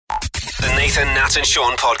Nathan, Nat and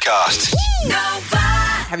Sean podcast.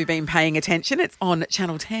 Have you been paying attention? It's on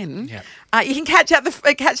Channel 10. Yep. You can catch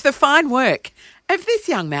the fine work of this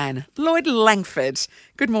young man, Lloyd Langford.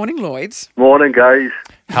 Good morning, Lloyd. Morning, guys.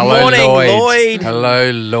 Hello, Morning, Lloyd.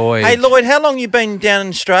 Hello, Lloyd. Hey, Lloyd, how long you been down in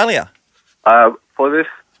Australia? For this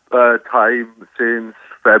time since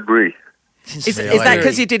February, Is that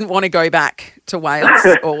because you didn't want to go back to Wales?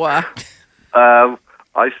 Or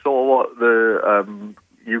I saw what the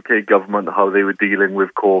UK government, how they were dealing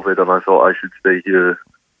with COVID, and I thought I should stay here.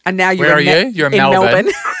 and now you're Where are in you? You're in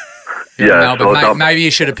Melbourne. You're in Yeah, Melbourne. so Mate, that- maybe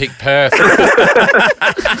you should have picked Perth.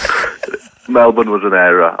 Melbourne was an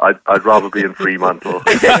error. I'd rather be in Fremantle.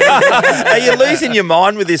 Are you losing your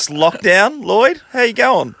mind with this lockdown, Lloyd? How you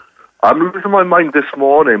going? I'm losing my mind this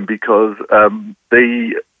morning because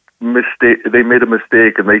they made a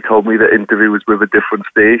mistake and they told me the interview was with a different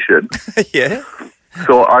station. Yeah.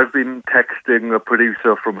 So I've been texting a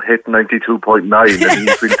producer from Hit 92.9 and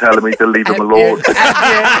he's been telling me to leave him alone.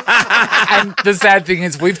 And the sad thing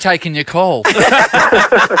is, we've taken your call.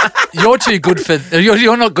 You're too good for.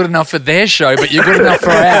 You're not good enough for their show, but you're good enough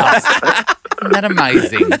for ours. Isn't that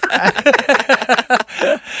amazing?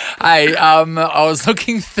 Hey, I was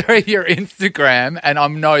looking through your Instagram, and I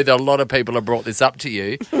know that a lot of people have brought this up to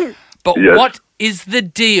you. But Yes. what is the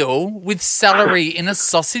deal with celery in a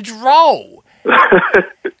sausage roll?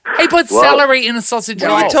 He put celery in a sausage What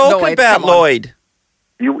roll. are you talking Lloyd, about, come on. Lloyd?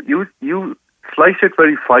 You slice it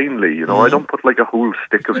very finely, you know. I don't put like a whole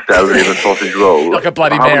stick of celery in a sausage roll. Like a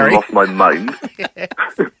Bloody I haven't Mary. lost my mind.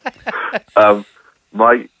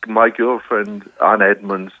 My girlfriend Anne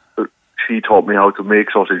Edmonds, she taught me how to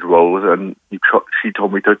make sausage rolls, and she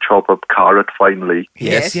told me to chop up carrot finely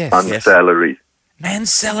Yes. and celery. Man,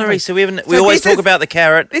 celery. So we So always this talk is- about the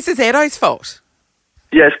carrot. this is Edo's fault.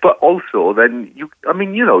 Yes, but also then you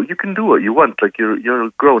can do what you want. Like you're a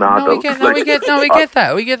grown adult. We get that. We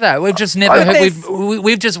get that. We've just never I- heard.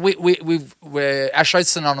 Our show's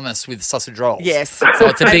synonymous with sausage rolls. Yes. So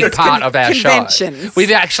it's a big There's part of our show. conventions.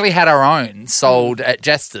 We've actually had our own sold at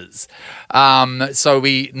Jester's. So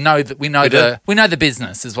we know that we know the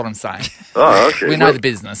business is what I'm saying. Oh, okay. We know Well, the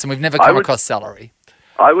business, and we've never come would- across celery.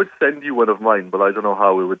 I would send you one of mine, but I don't know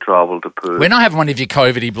how it would travel to Perth. We're not having one of your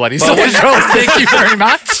COVID-y bloody sausage rolls. Thank you very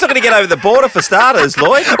much. It's not going to get over the border for starters,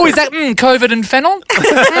 Lloyd. Oh, is that COVID and fennel?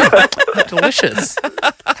 Delicious.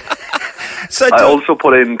 So I also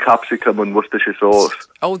put in capsicum and Worcestershire sauce.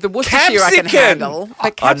 Oh, the Worcestershire I can Capsicum. handle.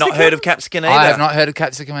 But I've not heard of capsicum either. I have not heard of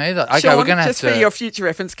capsicum either. Okay, Sean, we're going to have just to. for your future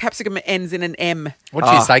reference, capsicum ends in an M. What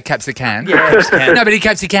did you say? Capsicum? Yeah. Nobody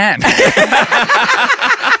capsicum.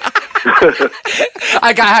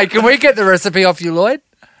 Okay, hey, can we get the recipe off you, Lloyd?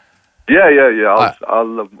 Yeah.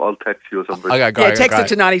 I'll text you or something. Okay, great. Yeah, text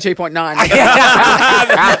great. it to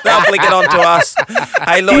 92.9. They'll flick it on to us.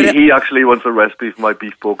 Hey, Lloyd. He actually wants a recipe for my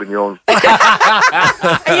beef bourguignon.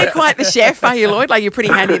 Are you quite the chef, are you, Lloyd? Like, you're pretty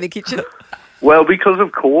handy in the kitchen? Well, because of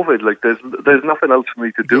COVID, like there's nothing else for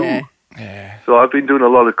me to do. Yeah. Yeah, So I've been doing a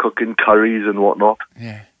lot of cooking, curries and whatnot.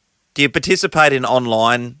 yeah. Do you participate in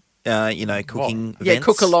online, cooking Yeah, events?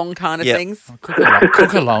 cook-along kind of Yeah. things.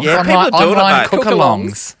 Cook-alongs. Yeah, people are doing it, Online mate.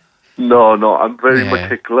 cook-alongs. No, I'm very Yeah.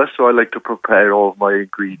 meticulous, so I like to prepare all of my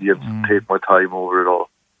ingredients and take my time over it all.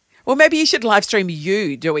 Well, maybe you should live stream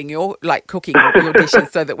you doing your, cooking your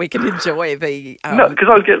dishes so that we can enjoy the... No, because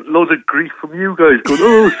I'll get loads of grief from you guys going,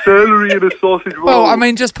 oh, celery in a sausage roll. Well, I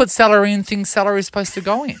mean, just put celery in things celery's supposed to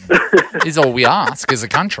go in, is all we ask as a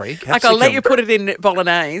country. Like, I'll let you put it in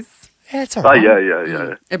bolognese. Yeah, it's all right.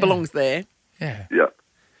 yeah. It belongs there, Yeah. Yeah.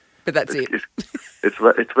 but that's it. It's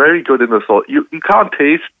very good in the sauce. You can't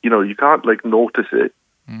taste, you can't notice it.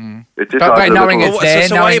 It just But by adds a knowing little- it's there,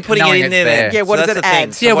 so why are you putting it knowing in it's there then? Yeah, what So does that's it the thing.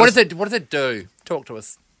 add? So Yeah, what what does it do? Talk to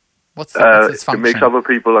us. What's its it function? makes other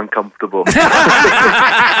people uncomfortable.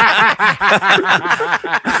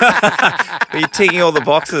 Are you ticking all the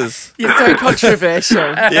boxes? You're so controversial.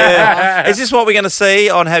 Yeah. Is this what we're going to see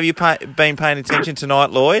on Have You Been Paying Attention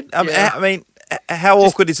Tonight, Lloyd? Yeah. I mean, how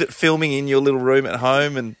awkward is it filming in your little room at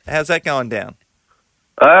home, and how's that going down?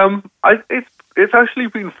 It's actually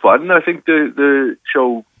been fun. I think the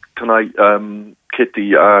show tonight,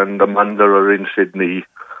 Kitty and Amanda are in Sydney,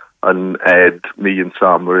 and Ed, me and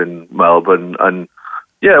Sam are in Melbourne, and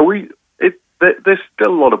yeah, there's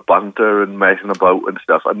still a lot of banter and messing about and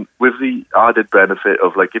stuff, and with the added benefit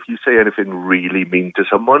of if you say anything really mean to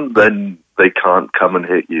someone, then they can't come and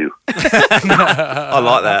hit you. I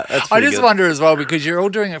like that. That's I pretty just good. wonder as well, because you're all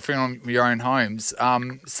doing it from your own homes.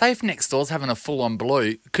 Say if next door's having a full-on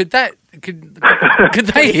blue, could they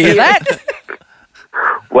hear that?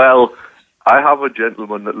 Well, I have a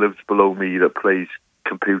gentleman that lives below me that plays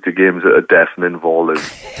computer games at a deafening volume.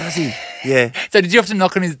 Does he? Yeah. So did you have to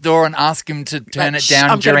knock on his door and ask him to turn it down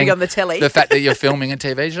I'm gonna during be on the telly. the fact that you're filming a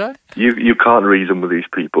TV show? You can't reason with these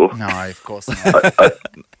people. No, of course not.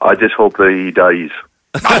 I just hope that he dies.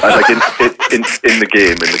 Like in the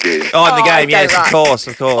game. Oh, in the Oh, game, okay, yes, right. of course.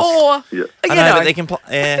 Or, Yeah. you I know, but they can play.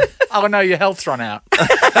 Yeah. Oh no, your health's run out.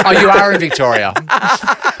 Oh, you are in Victoria.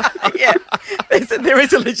 yeah, there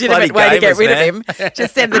is a legitimate Bloody way to get gamers, rid man. of him.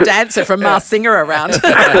 Just send the dancer from Masked Singer around.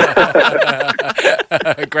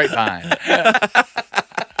 Great pine.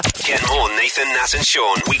 Get more Nathan, Nat and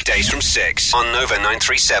Sean weekdays from 6 on Nova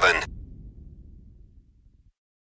 937.